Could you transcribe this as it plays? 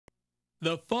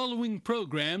The following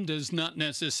program does not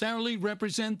necessarily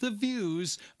represent the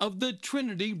views of the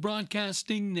Trinity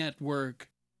Broadcasting Network.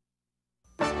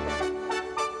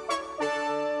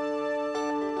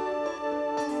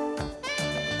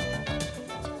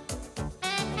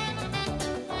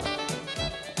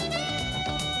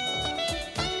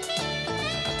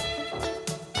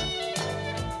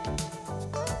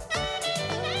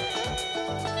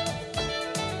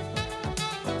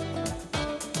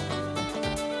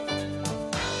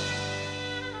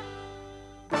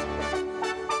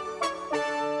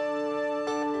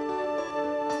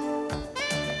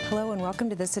 Hello and welcome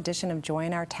to this edition of Joy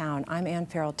in Our Town. I'm Ann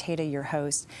Farrell-Tata, your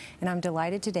host, and I'm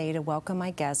delighted today to welcome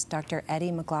my guest, Dr.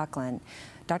 Eddie McLaughlin.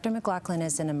 Dr. McLaughlin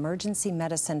is an emergency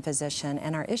medicine physician,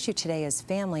 and our issue today is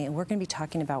family, and we're going to be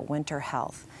talking about winter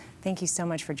health. Thank you so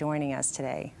much for joining us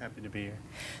today. Happy to be here.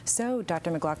 So,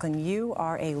 Dr. McLaughlin, you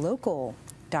are a local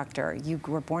doctor. You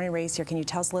were born and raised here. Can you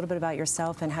tell us a little bit about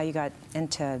yourself and how you got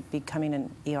into becoming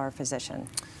an ER physician?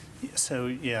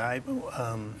 I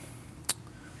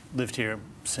lived here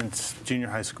since junior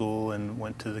high school and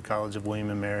went to the College of William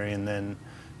and Mary, and then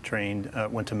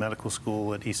went to medical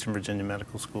school at Eastern Virginia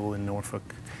Medical School in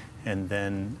Norfolk, and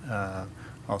then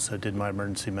also did my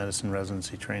emergency medicine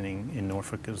residency training in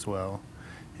Norfolk as well,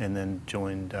 and then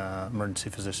joined Emergency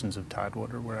Physicians of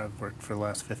Tidewater, where I've worked for the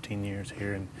last 15 years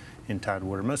here in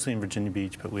Tidewater, mostly in Virginia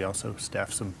Beach, but we also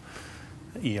staff some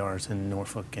ERs in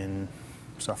Norfolk and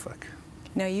Suffolk.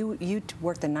 Now, you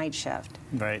work the night shift,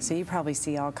 right? So you probably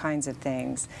see all kinds of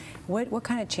things. What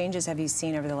kind of changes have you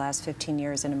seen over the last 15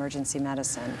 years in emergency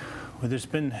medicine? Well, there's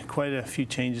been quite a few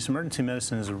changes. Emergency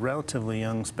medicine is a relatively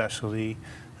young specialty.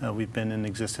 We've been in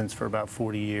existence for about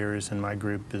 40 years, and my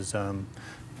group is some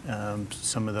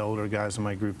of the older guys in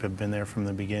my group have been there from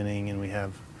the beginning, and we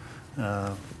have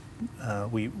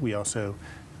we also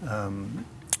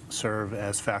serve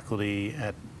as faculty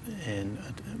and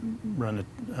run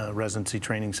a residency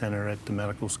training center at the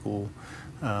medical school.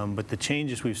 But the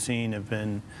changes we've seen have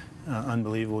been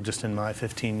unbelievable just in my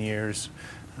 15 years.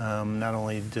 Not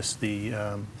only just the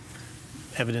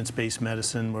evidence-based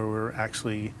medicine, where we're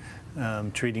actually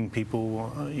treating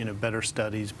people, better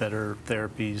studies, better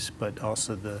therapies, but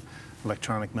also the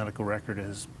electronic medical record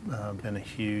has been a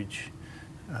huge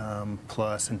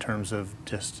plus in terms of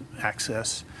just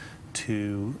access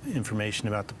to information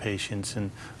about the patients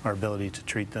and our ability to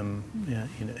treat them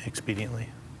expediently.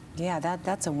 Yeah,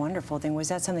 that's a wonderful thing. Was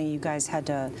that something you guys had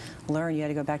to learn? You had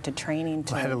to go back to training?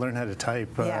 Well, I had to learn how to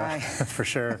type, yeah. for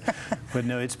sure. But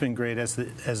no, it's been great. As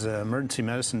an emergency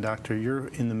medicine doctor, you're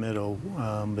in the middle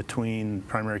between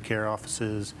primary care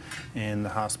offices and the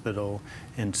hospital,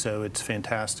 and so it's a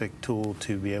fantastic tool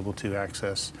to be able to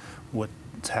access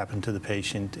what's happened to the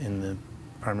patient in the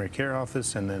primary care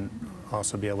office, and then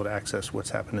also be able to access what's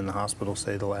happened in the hospital,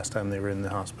 say the last time they were in the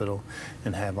hospital,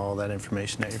 and have all that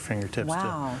information at your fingertips.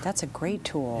 Wow, that's a great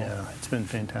tool. Yeah, it's been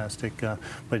fantastic,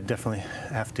 but definitely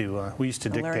have to, we used to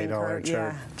dictate all our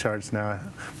charts now,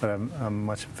 but I'm a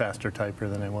much faster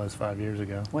typer than I was 5 years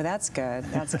ago. Well, that's good,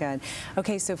 that's good.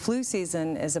 Okay, so flu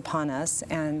season is upon us,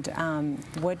 and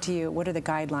what are the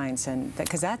guidelines? And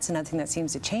because that's another thing that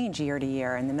seems to change year to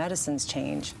year, and the medicines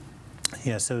change.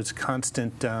 Yeah, so it's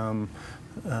constant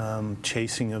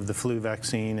chasing of the flu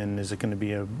vaccine, and is it going to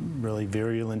be a really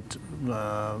virulent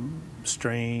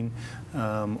strain,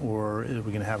 or are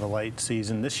we going to have a light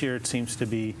season? This year it seems to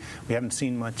be, we haven't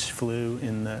seen much flu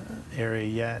in the area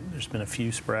yet. There's been a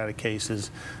few sporadic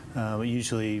cases.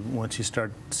 Usually once you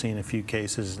start seeing a few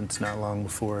cases, it's not long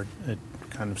before it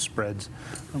kind of spreads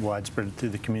widespread through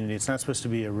the community. It's not supposed to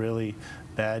be a really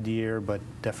bad year, but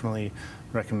definitely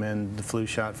recommend the flu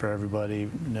shot for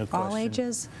everybody, no question. All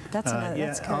ages? That's another, yeah,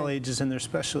 that's good. All ages, and there's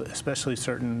especially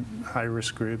certain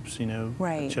high-risk groups,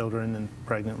 right. Children and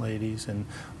pregnant ladies and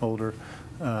older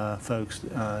folks,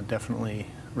 definitely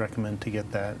recommend to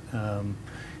get that.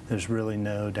 There's really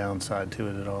no downside to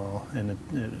it at all, and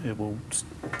it will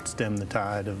stem the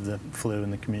tide of the flu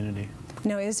in the community.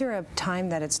 Now, is there a time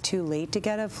that it's too late to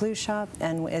get a flu shot,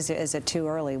 and is it too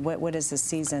early? What is the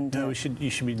season? No, you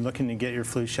should be looking to get your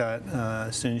flu shot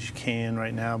as soon as you can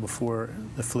right now before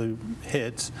the flu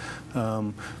hits.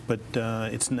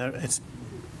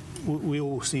 We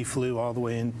will see flu all the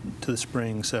way into the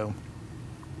spring, so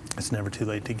it's never too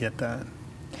late to get that.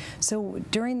 So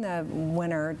during the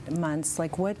winter months,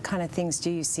 like what kind of things do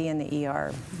you see in the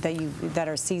ER that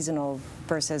are seasonal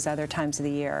versus other times of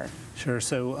the year? Sure.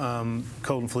 So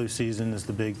cold and flu season is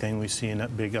the big thing. We see a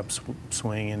big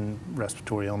upswing in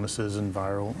respiratory illnesses and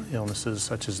viral illnesses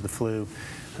such as the flu.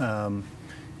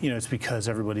 it's because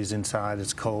everybody's inside,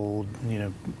 it's cold,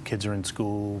 kids are in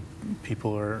school,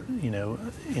 people are,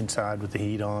 inside with the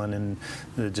heat on,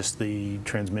 and just the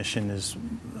transmission is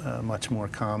much more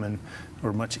common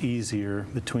or much easier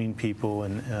between people,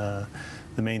 and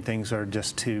the main things are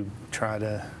just to try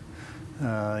to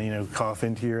cough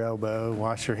into your elbow,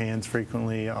 wash your hands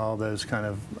frequently, all those kind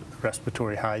of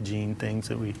respiratory hygiene things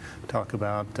that we talk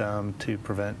about to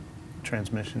prevent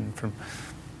transmission from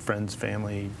friends,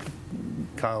 family,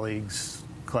 colleagues,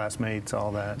 classmates,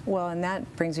 all that. Well, and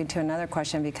that brings me to another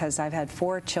question, because I've had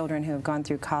 4 children who have gone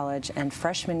through college, and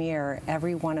freshman year,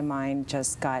 every one of mine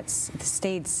just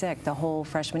stayed sick the whole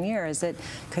freshman year. Is it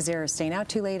because they're staying out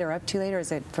too late or up too late, or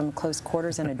is it from close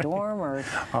quarters in a dorm, or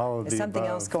is something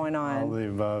else going on? All of the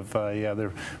above. Yeah,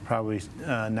 they're probably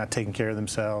not taking care of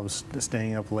themselves,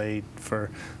 staying up late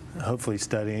for hopefully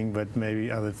studying, but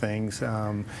maybe other things.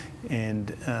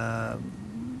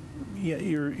 Yeah,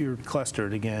 you're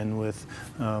clustered again with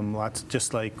lots,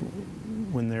 just like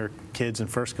when they're kids and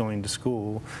first going to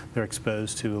school, they're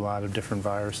exposed to a lot of different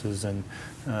viruses and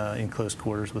in close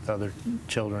quarters with other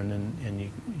children,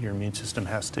 and your immune system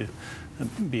has to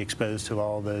be exposed to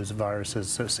all those viruses.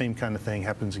 So same kind of thing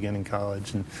happens again in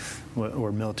college, and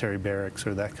or military barracks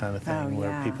or that kind of thing,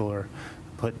 where people are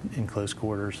put in close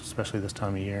quarters, especially this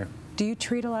time of year. Do you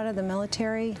treat a lot of the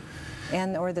military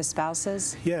or the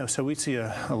spouses? Yeah, so we see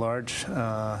a large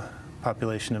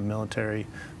population of military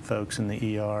folks in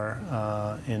the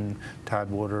ER in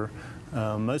Tidewater.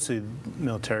 Mostly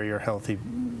military or healthy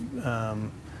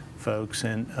folks,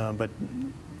 but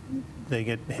they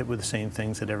get hit with the same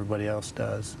things that everybody else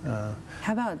does.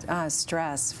 How about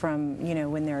stress from,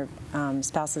 when their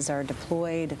spouses are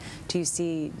deployed? Do you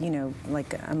see,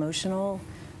 like emotional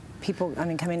people,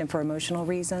 coming in for emotional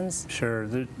reasons? Sure.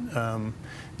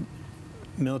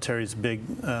 Military is big.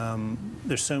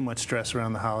 There's so much stress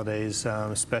around the holidays,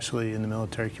 especially in the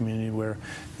military community, where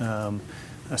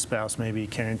a spouse may be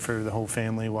caring for the whole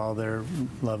family while their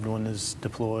loved one is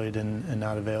deployed and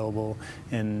not available.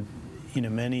 And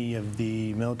many of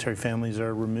the military families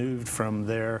are removed from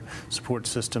their support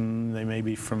system. They may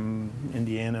be from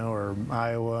Indiana or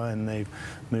Iowa, and they've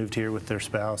moved here with their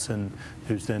spouse, and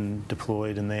who's then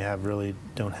deployed, and they really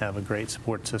don't have a great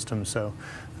support system. So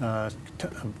a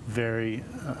very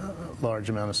large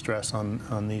amount of stress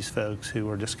on these folks who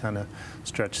are just kind of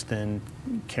stretched thin,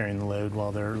 carrying the load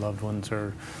while their loved ones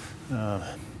are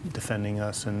defending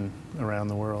us and around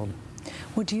the world.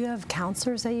 Well, do you have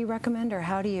counselors that you recommend, or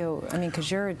how do you, because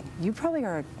you probably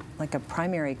are like a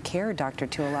primary care doctor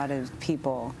to a lot of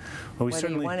people, well, whether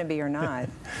you want to be or not.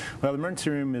 Well, the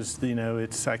emergency room is,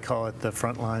 I call it the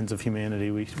front lines of humanity.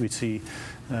 We see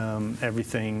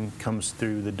everything comes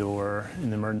through the door in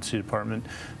the emergency department.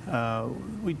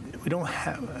 We don't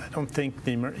have, I don't think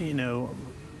the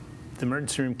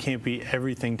emergency room can't be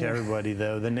everything to everybody,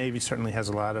 though. The Navy certainly has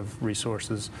a lot of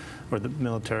resources, or the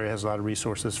military has a lot of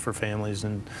resources for families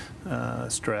and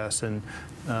stress, and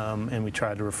we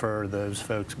try to refer those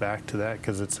folks back to that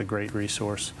because it's a great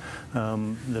resource.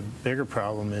 The bigger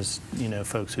problem is,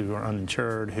 folks who are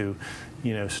uninsured, who,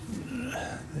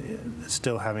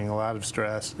 still having a lot of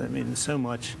stress. So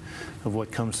much of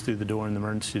what comes through the door in the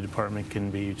emergency department can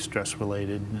be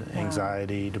stress-related,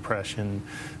 anxiety, depression,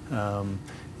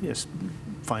 yes,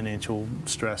 financial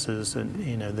stresses,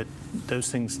 and that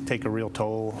those things take a real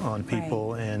toll on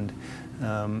people. Right.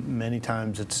 And many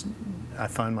times I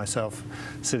find myself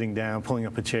sitting down, pulling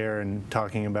up a chair, and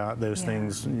talking about those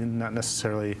things, not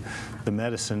necessarily the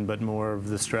medicine, but more of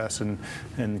the stress and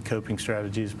coping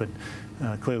strategies. But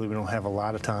clearly, we don't have a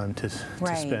lot of time to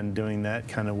spend doing that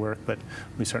kind of work. But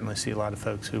we certainly see a lot of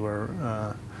folks who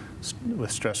are with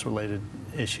stress-related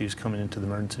issues coming into the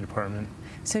emergency department.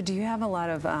 So do you have a lot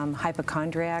of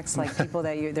hypochondriacs, like people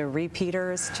that they're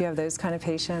repeaters? Do you have those kind of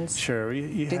patients? Sure.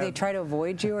 Do they try to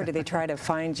avoid you, or do they try to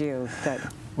find you,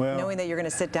 knowing that you're going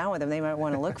to sit down with them, they might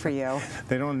want to look for you?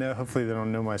 They don't know, hopefully they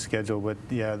don't know my schedule, but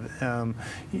yeah,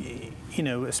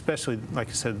 especially, like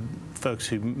I said, folks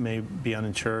who may be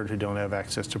uninsured, who don't have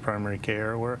access to primary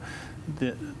care, or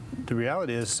the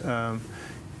reality is,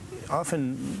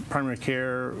 often primary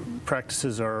care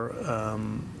practices are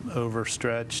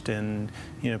overstretched, and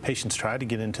patients try to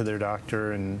get into their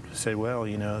doctor and say, well,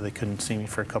 they couldn't see me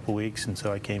for a couple weeks, and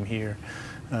so I came here.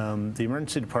 The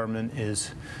emergency department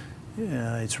is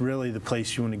it's really the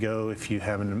place you want to go if you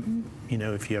have an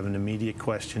immediate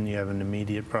question, you have an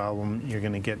immediate problem. You're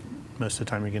going to get, most of the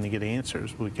time, you're going to get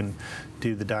answers. We can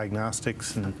do the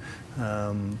diagnostics and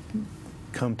a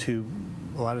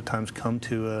lot of times come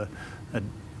to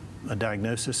a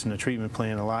diagnosis and a treatment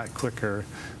plan a lot quicker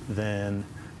than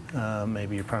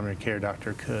maybe your primary care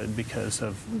doctor could, because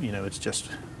of, it's just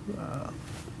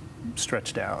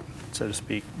stretched out, so to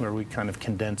speak, where we kind of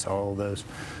condense all of those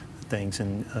things.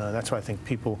 And that's why I think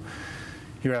people,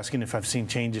 you're asking if I've seen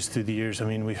changes through the years. I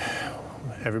mean,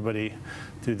 everybody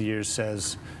through the years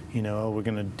says, you know, oh, we're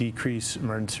going to decrease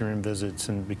emergency room visits,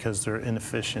 and because they're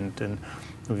inefficient, and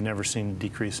we've never seen a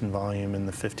decrease in volume in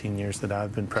the 15 years that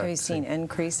I've been practicing. Have you seen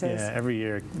increases? Yeah, every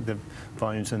year the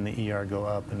volumes in the ER go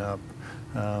up and up.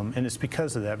 And it's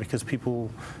because of that, because people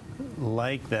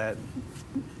like that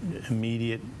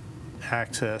immediate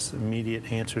access,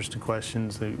 immediate answers to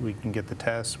questions. That we can get the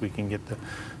tests, we can get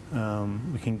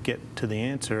to the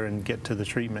answer and get to the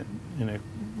treatment in a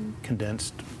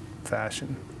condensed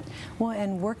fashion. Well,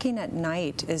 and working at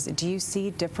night, do you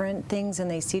see different things than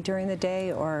they see during the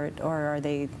day, or are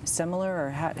they similar,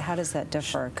 or how does that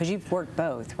differ? Because you've worked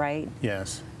both, right?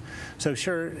 Yes. So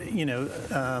sure, you know,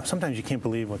 sometimes you can't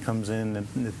believe what comes in at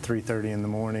 3:30 in the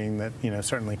morning that, you know,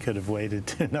 certainly could have waited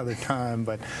to another time,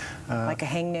 but... like a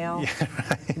hangnail? Yeah,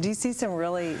 right. Do you see some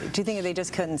really, do you think they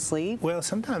just couldn't sleep? Well,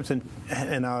 sometimes, and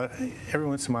every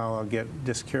once in a while I'll get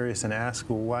just curious and ask,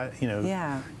 well, why, you know,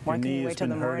 yeah. Why your knee has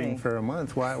been hurting morning? for a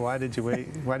month. Why did you wait?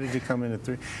 Why did you come in at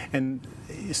 3? And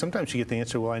sometimes you get the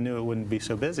answer, well, I knew it wouldn't be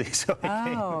so busy, so I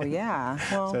came. Oh, yeah.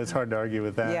 Well, so it's hard to argue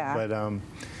with that. Yeah. But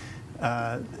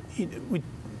you know, we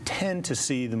tend to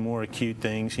see the more acute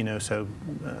things, you know, so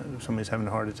somebody's having a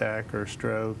heart attack or a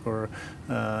stroke or,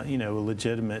 you know, a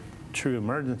legitimate true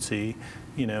emergency,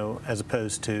 you know, as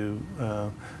opposed to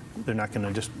they're not going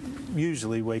to just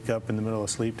usually wake up in the middle of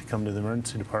sleep to come to the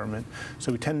emergency department.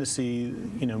 So we tend to see,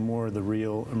 you know, more of the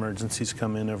real emergencies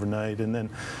come in overnight. And then,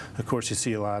 of course, you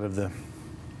see a lot of the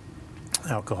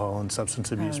alcohol and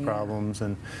substance abuse problems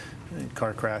and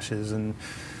car crashes and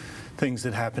things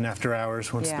that happen after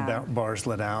hours once the bars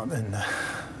let out and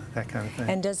that kind of thing.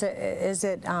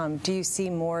 And do you see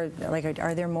more, like,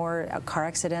 are there more car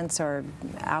accidents or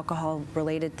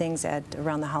alcohol-related things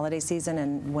around the holiday season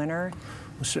and winter?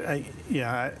 Well, sure, I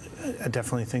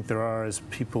definitely think there are, as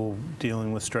people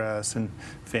dealing with stress and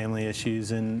family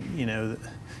issues, and you know,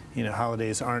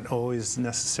 holidays aren't always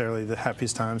necessarily the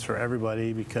happiest times for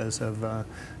everybody because of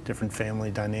different family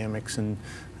dynamics, and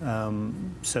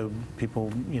so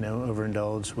people, you know,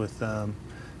 overindulge with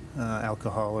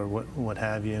alcohol or what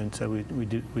have you, and so we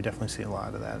definitely see a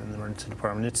lot of that in the emergency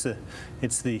department.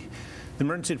 The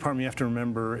emergency department, you have to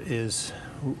remember, is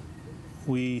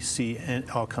we see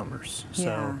all comers. Yeah.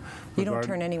 So you don't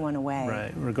turn anyone away.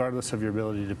 Right. Regardless of your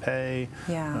ability to pay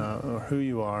or who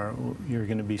you are, you're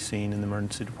going to be seen in the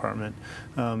emergency department.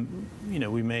 You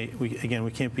know, we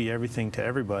can't be everything to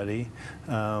everybody,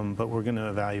 but we're going to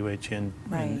evaluate you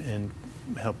and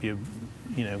help you,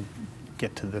 you know,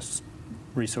 get to this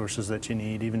resources that you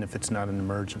need, even if it's not an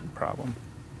emergent problem.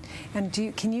 And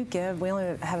can you give, we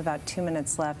only have about 2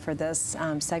 minutes left for this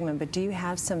segment, but do you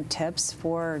have some tips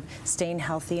for staying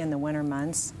healthy in the winter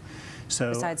months? So,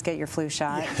 besides get your flu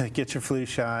shot? Yeah, get your flu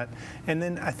shot. And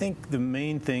then I think the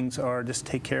main things are just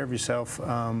take care of yourself.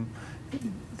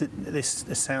 This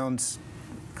sounds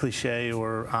cliche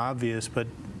or obvious, but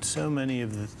so many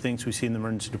of the things we see in the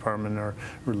emergency department are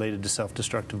related to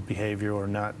self-destructive behavior or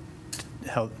not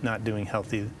doing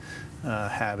healthy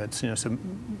habits, you know, so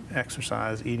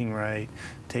exercise, eating right,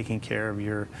 taking care of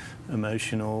your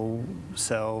emotional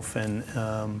self, and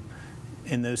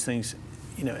those things,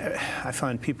 you know, I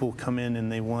find people come in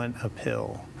and they want a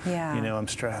pill. Yeah. You know, I'm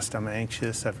stressed, I'm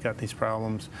anxious, I've got these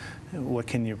problems. What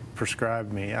can you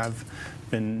prescribe me?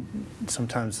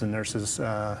 Sometimes the nurses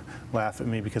laugh at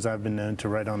me because I've been known to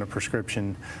write on a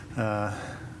prescription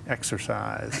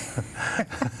exercise.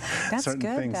 That's certain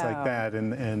good, things though. like that,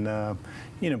 and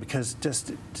you know, because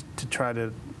just to try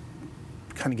to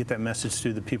kind of get that message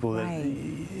to the people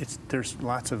that there's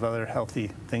lots of other healthy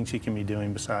things you can be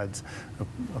doing besides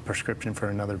a prescription for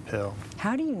another pill.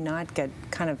 How do you not get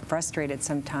kind of frustrated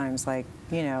sometimes, like,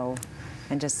 you know,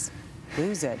 and just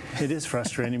lose it? It is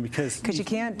frustrating because you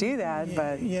can't do that,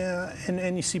 but yeah,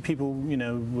 and you see people, you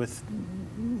know, with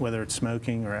whether it's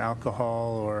smoking or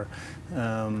alcohol or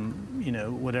you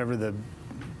know, whatever the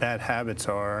bad habits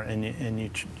are, and you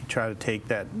try to take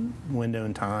that window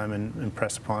in time and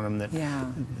impress upon them that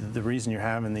the reason you're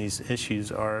having these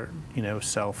issues are, you know,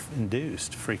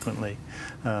 self-induced frequently,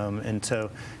 and so,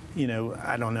 you know,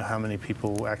 I don't know how many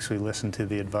people actually listen to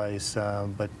the advice,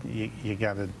 but you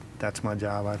got to. That's my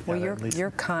job. Well,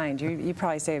 you're kind. You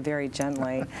probably say it very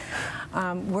gently.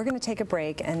 We're going to take a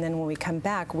break, and then when we come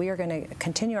back, we are going to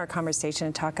continue our conversation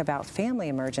and talk about family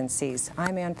emergencies.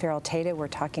 I'm Ann Farrell-Tata. We're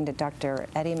talking to Dr.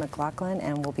 Eddie McLaughlin,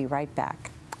 and we'll be right back.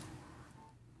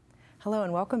 Hello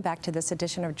and welcome back to this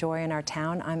edition of Joy in Our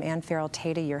Town. I'm Ann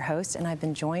Farrell-Tata, your host, and I've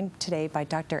been joined today by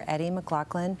Dr. Eddie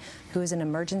McLaughlin, who is an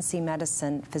emergency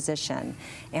medicine physician.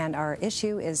 And our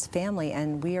issue is family,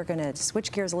 and we are going to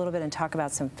switch gears a little bit and talk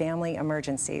about some family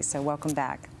emergencies. So welcome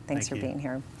back. Thanks for being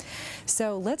here.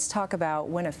 So let's talk about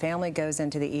when a family goes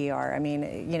into the ER. I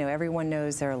mean, you know, everyone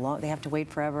knows they have to wait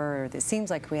forever, or it seems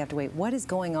like we have to wait. What is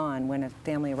going on when a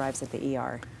family arrives at the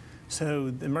ER? So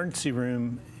the emergency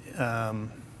room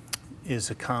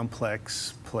is a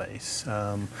complex place.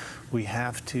 We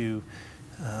have to,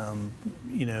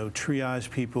 you know,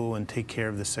 triage people and take care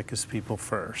of the sickest people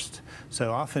first.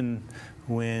 So often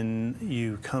when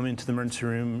you come into the emergency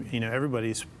room, you know,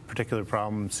 everybody's particular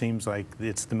problem seems like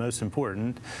it's the most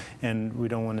important, and we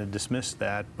don't want to dismiss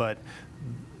that, but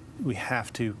we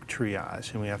have to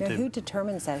triage, and we have to. Who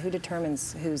determines that? Who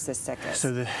determines who's the sickest?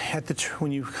 So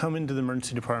when you come into the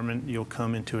emergency department, you'll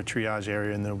come into a triage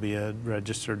area, and there'll be a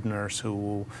registered nurse who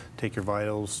will take your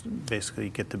vitals, basically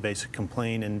get the basic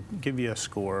complaint, and give you a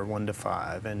score, 1 to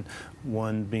 5, and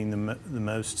 1 being the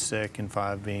most sick, and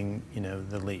 5 being, you know,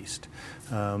 the least.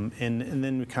 And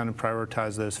then we kind of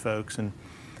prioritize those folks, and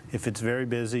if it's very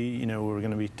busy, you know, we're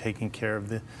going to be taking care of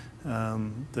the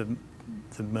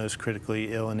most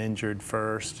critically ill and injured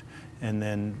first, and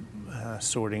then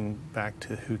sorting back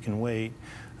to who can wait.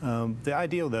 The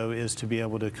ideal, though, is to be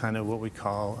able to kind of what we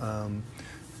call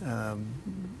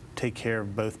take care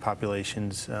of both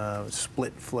populations,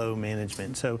 split flow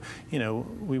management. So, you know,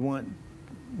 we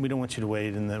don't want you to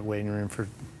wait in the waiting room for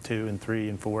 2 and 3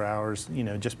 and 4 hours, you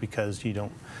know, just because you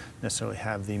don't necessarily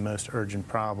have the most urgent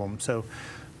problem. So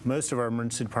most of our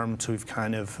emergency departments,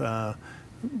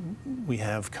 we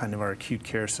have kind of our acute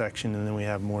care section, and then we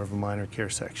have more of a minor care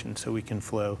section, so we can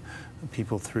flow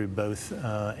people through both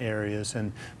areas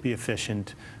and be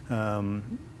efficient. You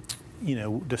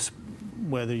know, just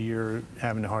whether you're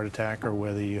having a heart attack or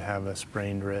whether you have a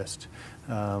sprained wrist.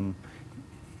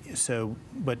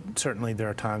 But certainly there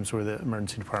are times where the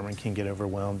emergency department can get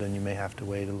overwhelmed and you may have to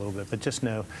wait a little bit. But just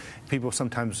know, people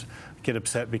sometimes get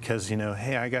upset because, you know,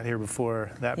 hey, I got here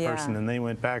before that person and they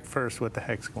went back first. What the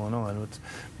heck's going on? It's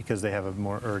because they have a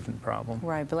more urgent problem.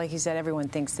 Right, but like you said, everyone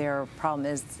thinks their problem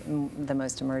is the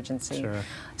most emergency. Sure.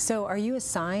 So are you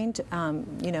assigned,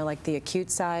 you know, like the acute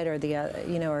side or the,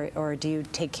 you know, or do you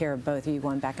take care of both? Are you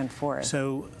going back and forth?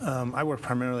 So I work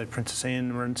primarily at Princess Anne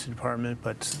Emergency Department,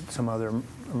 but some other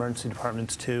emergency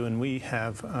departments too, and we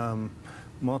have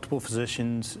multiple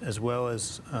physicians as well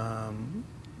as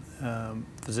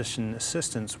physician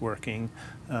assistants working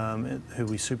who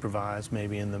we supervise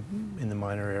maybe in the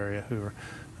minor area, who are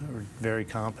very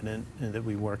competent and that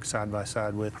we work side by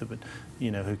side with, but you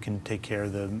know, who can take care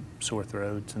of the sore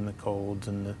throats and the colds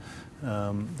and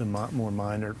the more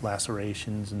minor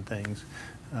lacerations and things.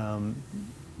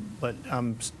 But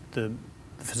the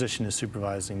physician is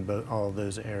supervising all of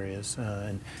those areas,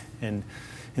 and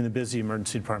in the busy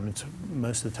emergency departments,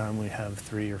 most of the time we have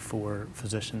 3 or 4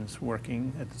 physicians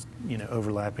working at, you know,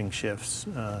 overlapping shifts,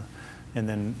 and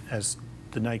then as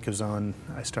the night goes on,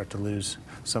 I start to lose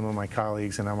some of my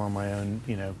colleagues, and I'm on my own,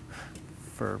 you know,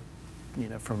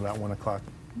 from about 1 o'clock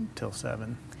till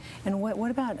 7. And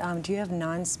what about, do you have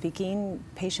non-speaking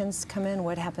patients come in?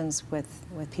 What happens with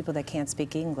people that can't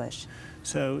speak English?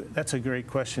 So that's a great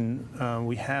question.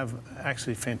 We have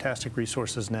actually fantastic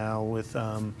resources now with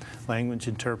language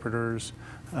interpreters.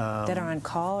 That are on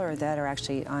call or that are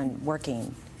actually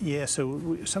working? Yeah,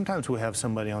 so sometimes we have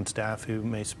somebody on staff who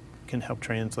can help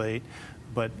translate,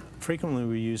 but frequently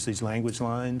we use these language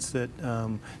lines, that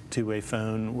two-way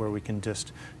phone, where we can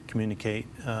just communicate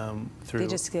through they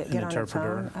just get an on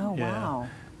interpreter. The phone? Oh, yeah.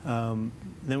 Wow.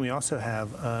 Then we also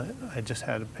have, I just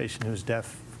had a patient who was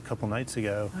deaf a couple nights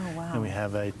ago. Oh, wow. And we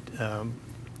have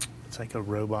it's like a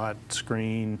robot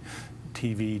screen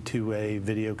TV two-way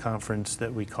video conference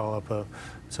that we call up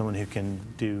someone who can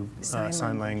do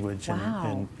sign language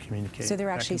and communicate. So they're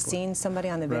actually seeing somebody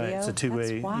on the video? Right, it's a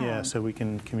two-way, yeah, so we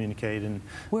can communicate. And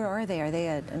where are they? Are they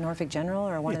at Norfolk General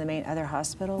or one of the main other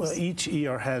hospitals? Well, each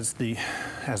ER has the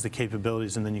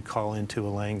capabilities, and then you call into a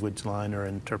language line or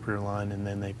an interpreter line, and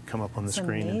then they come up on the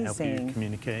screen and help you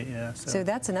communicate. Yeah. So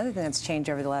that's another thing that's changed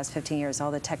over the last 15 years,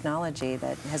 all the technology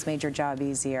that has made your job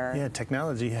easier. Yeah,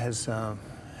 technology has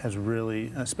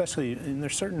really, especially, and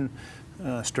there's certain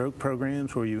stroke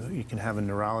programs where you can have a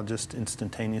neurologist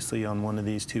instantaneously on one of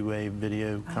these two-way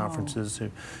video conferences. So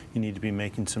you need to be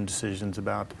making some decisions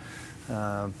about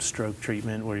stroke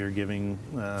treatment, where you're giving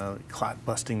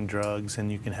clot-busting drugs,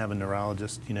 and you can have a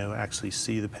neurologist, you know, actually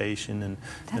see the patient and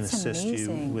assist you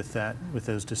with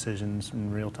those decisions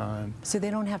in real time. So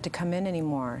they don't have to come in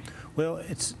anymore? Well,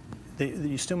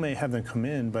 you still may have them come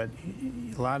in, but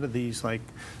a lot of these, like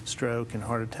stroke and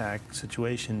heart attack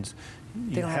situations,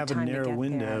 you have a narrow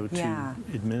window to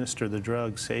administer the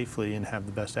drug safely and have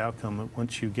the best outcome.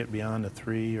 Once you get beyond a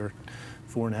 3 or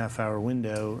 4.5 hour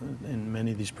window in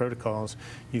many of these protocols,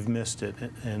 you've missed it,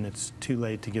 and it's too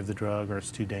late to give the drug, or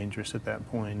it's too dangerous at that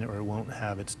point, or it won't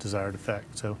have its desired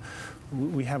effect. So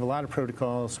we have a lot of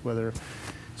protocols, whether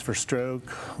it's for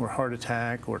stroke or heart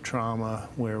attack or trauma,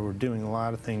 where we're doing a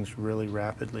lot of things really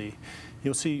rapidly.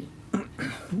 You'll see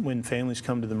when families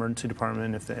come to the emergency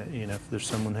department, if if there's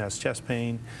someone who has chest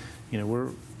pain,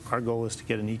 our goal is to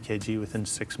get an EKG within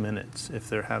 6 minutes. If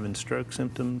they're having stroke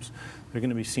symptoms, they're going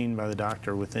to be seen by the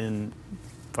doctor within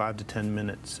 5 to 10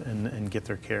 minutes and get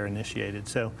their care initiated.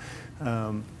 So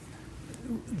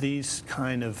these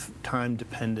kind of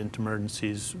time-dependent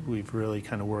emergencies, we've really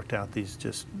kind of worked out these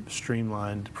just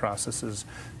streamlined processes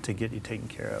to get you taken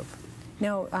care of.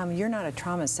 No, you're not a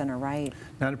trauma center, right?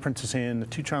 Not at Princess Anne. The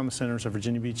 2 trauma centers are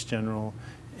Virginia Beach General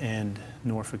and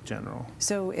Norfolk General.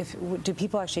 So do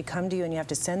people actually come to you and you have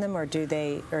to send them, or do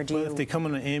they, or do well, if they come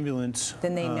in an ambulance,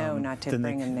 then they know not to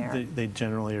bring them there. They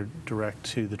generally are direct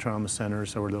to the trauma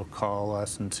centers, or they'll call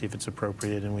us and see if it's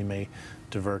appropriate, and we may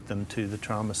divert them to the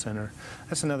trauma center.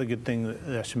 That's another good thing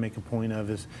that I should make a point of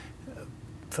is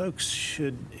folks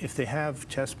should, if they have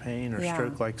chest pain or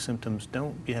stroke-like symptoms,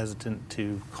 don't be hesitant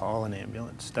to call an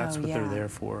ambulance. That's what they're there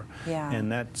for.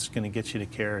 And that's going to get you to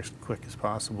care as quick as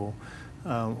possible.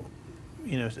 Often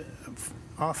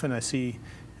I see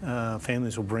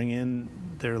families will bring in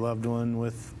their loved one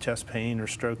with chest pain or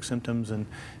stroke symptoms, and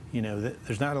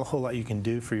there's not a whole lot you can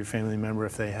do for your family member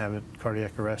if they have a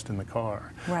cardiac arrest in the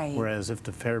car. Right. Whereas if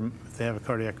they have a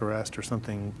cardiac arrest or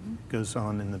something goes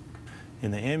on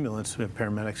in the ambulance, we have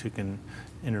paramedics who can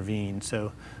intervene.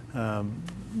 So,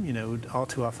 all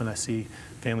too often I see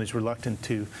families reluctant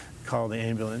to call the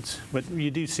ambulance. But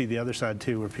you do see the other side,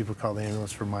 too, where people call the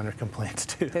ambulance for minor complaints,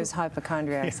 too. Those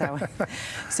hypochondriacs.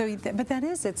 But that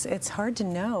is, it's hard to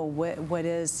know what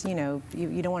is, you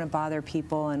don't want to bother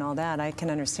people and all that. I can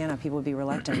understand how people would be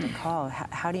reluctant to call.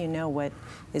 How do you know what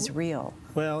is real?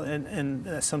 Well,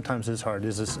 and sometimes it's hard.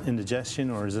 Is this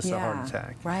indigestion, or is this a heart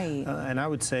attack? Right. And I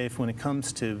would say when it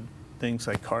comes to things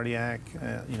like cardiac,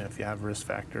 if you have risk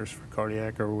factors for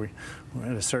cardiac, or we're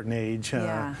at a certain age,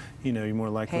 you're more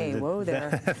likely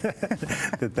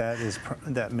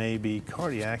that may be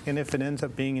cardiac. And if it ends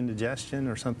up being indigestion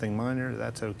or something minor,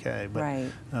 that's okay. But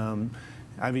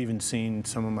I've even seen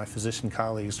some of my physician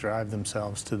colleagues drive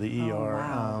themselves to the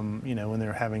ER, when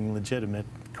they're having legitimate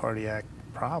cardiac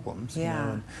problems,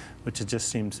 which it just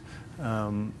seems,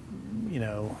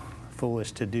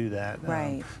 foolish to do that.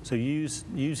 Right. So use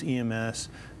EMS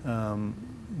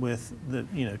with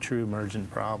the true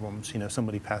emergent problems.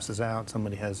 Somebody passes out,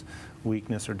 somebody has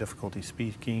weakness or difficulty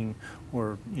speaking,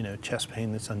 or chest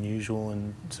pain that's unusual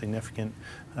and significant.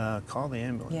 Call the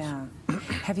ambulance. Yeah.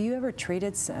 Have you ever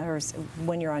treated, or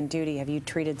when you're on duty, have you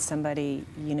treated somebody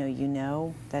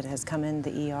that has come in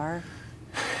the ER?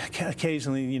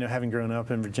 Occasionally, having grown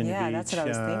up in Virginia Beach, that's what I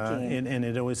was thinking. And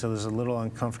it always was a little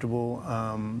uncomfortable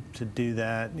to do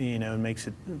that. It makes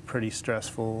it pretty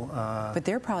stressful. But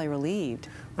they're probably relieved.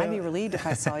 I'd be relieved if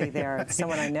I saw you there. It's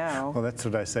someone I know. Well, that's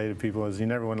what I say to people: is you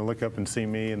never want to look up and see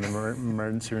me in the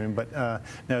emergency room. But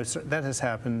no, that has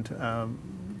happened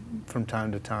from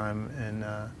time to time, and.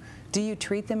 Do you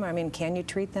treat them? I mean, can you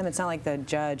treat them? It's not like the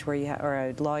judge or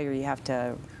a lawyer, you have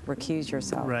to recuse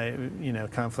yourself. Right.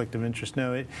 Conflict of interest.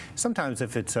 No. Sometimes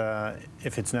if it's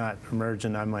not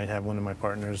emergent, I might have one of my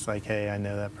partners like, hey, I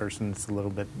know that person. It's a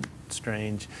little bit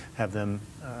strange. Have them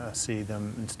see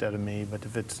them instead of me. But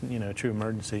if it's true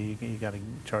emergency, you got to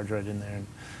charge right in there.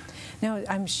 Now,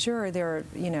 I'm sure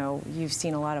you've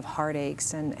seen a lot of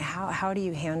heartaches, and how do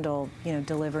you handle,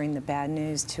 delivering the bad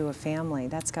news to a family?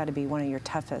 That's got to be one of the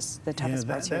toughest parts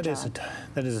of your job.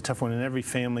 That is a tough one, and every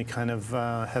family kind of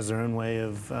has their own way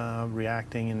of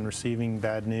reacting and receiving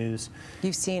bad news.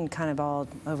 You've seen kind of all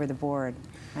over the board,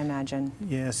 I imagine.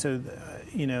 Yeah, so,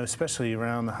 especially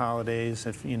around the holidays,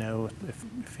 if you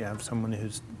have someone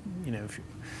who's,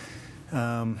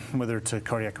 whether it's a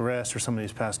cardiac arrest or somebody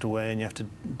who's passed away and you have to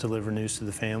deliver news to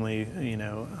the family,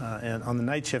 and on the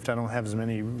night shift I don't have as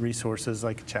many resources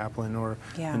like a chaplain or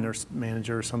a nurse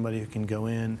manager or somebody who can go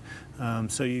in.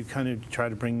 So you kind of try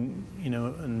to bring, a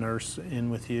nurse in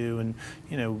with you and,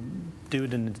 do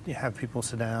it and have people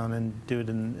sit down and do it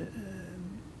in.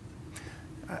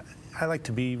 I like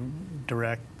to be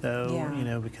direct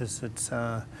though, because it's,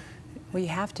 Well, you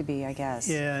have to be, I guess.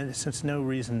 Yeah, since no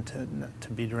reason to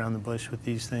beat around the bush with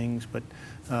these things, but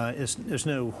there's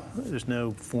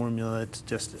no formula. It's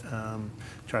just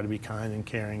try to be kind and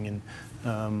caring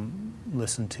and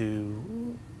listen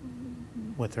to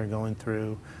what they're going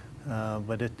through.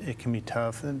 But it can be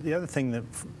tough. And the other thing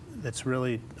that's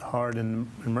really hard in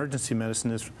emergency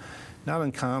medicine is not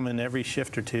uncommon. Every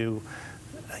shift or two,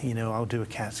 I'll do a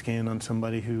CAT scan on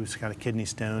somebody who's got a kidney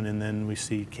stone, and then we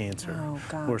see cancer,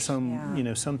 or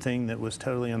something that was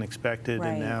totally unexpected,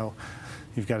 right. And now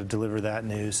you've got to deliver that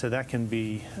news. So that can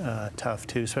be tough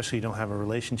too, especially if you don't have a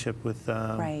relationship with.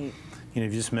 Right. You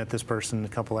just met this person a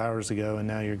couple hours ago, and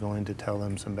now you're going to tell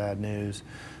them some bad news.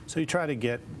 So you try to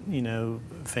get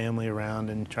family around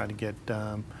and try to get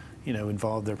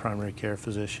involve their primary care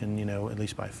physician, at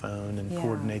least by phone, and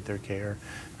coordinate their care.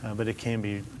 But it can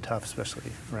be tough,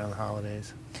 especially around the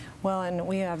holidays. Well, and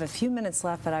we have a few minutes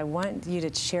left, but I want you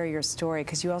to share your story,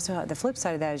 because you also have, the flip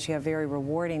side of that is you have very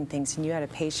rewarding things, and you had a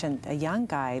patient, a young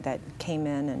guy that came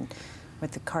in and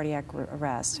with the cardiac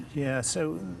arrest. Yeah,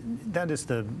 so that is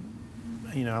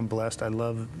I'm blessed. I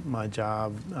love my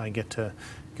job. I get to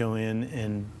go in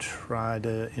and try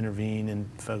to intervene in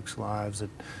folks' lives at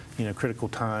critical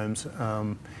times.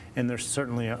 And there's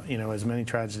certainly as many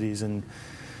tragedies and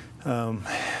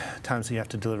times that you have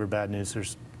to deliver bad news.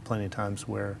 There's plenty of times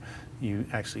where you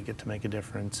actually get to make a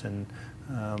difference, and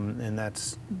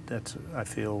that's I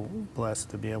feel blessed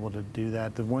to be able to do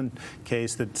that. The one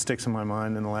case that sticks in my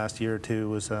mind in the last year or two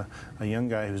was a young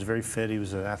guy who was very fit. He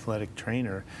was an athletic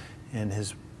trainer, and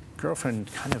his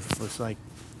girlfriend kind of was like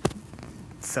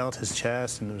felt his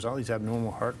chest, and there was all these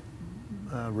abnormal heart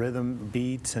rhythm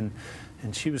beats, and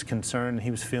she was concerned.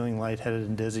 He was feeling lightheaded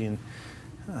and dizzy, and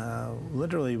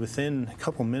literally within a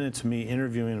couple minutes of me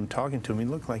interviewing him, talking to him, he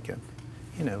looked like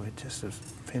just a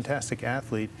fantastic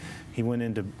athlete. He went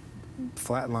into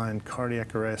flatline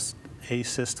cardiac arrest,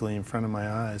 asystole in front of my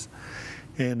eyes,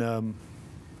 and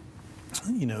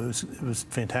it was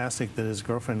fantastic that his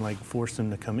girlfriend forced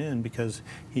him to come in, because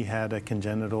he had a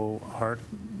congenital heart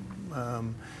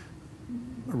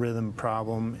rhythm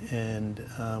problem, and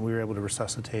we were able to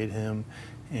resuscitate him,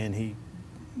 and he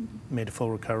made a full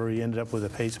recovery. He ended up with a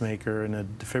pacemaker and a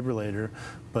defibrillator,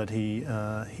 but he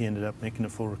ended up making a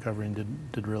full recovery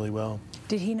and did really well.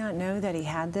 Did he not know that he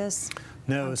had this?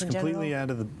 No, it was completely out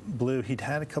of the blue. He'd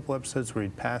had a couple episodes where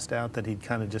he'd passed out that he'd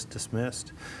kind of just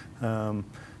dismissed.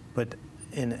 But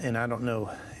I don't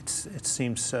know, it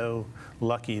seems so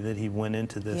lucky that he went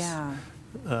into this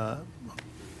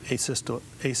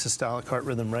asystolic heart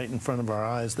rhythm right in front of our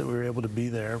eyes, that we were able to be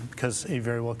there, because he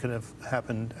very well could have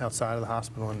happened outside of the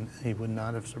hospital and he would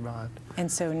not have survived. And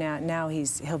so now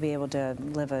he'll be able to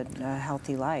live a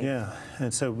healthy life. Yeah,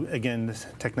 and so again, the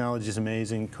technology is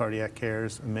amazing, cardiac care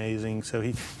is amazing. So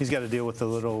he's got to deal with a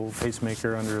little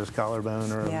pacemaker under his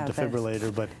collarbone or a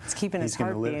defibrillator, but it's keeping his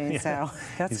heart beating. So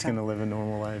he's going to live a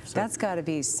normal life. So. That's got to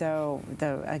be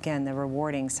the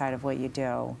rewarding side of what you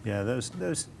do. Yeah, those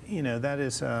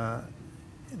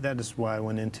that is why I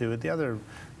went into it. The other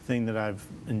thing that I've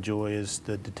enjoyed is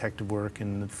the detective work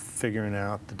and the figuring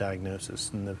out the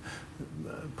diagnosis and the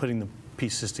putting the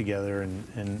pieces together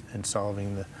and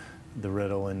solving the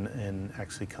riddle and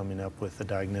actually coming up with the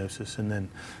diagnosis, and then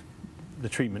the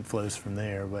treatment flows from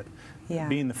there. But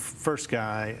being the first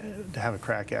guy to have a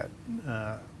crack at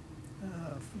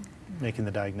making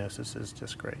the diagnosis is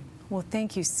just great. Well,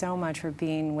 thank you so much for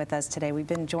being with us today. We've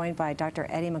been joined by Dr.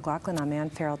 Eddie McLaughlin. I'm Ann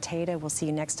Farrell Tata. We'll see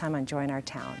you next time on Join Our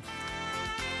Town.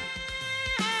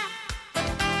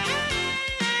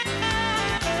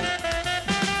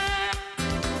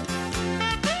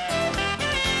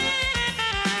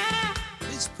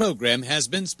 This program has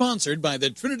been sponsored by the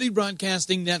Trinity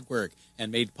Broadcasting Network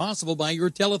and made possible by your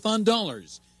telethon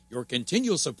dollars. Your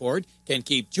continual support can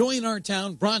keep Joy in Our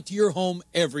Town brought to your home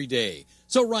every day.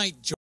 So write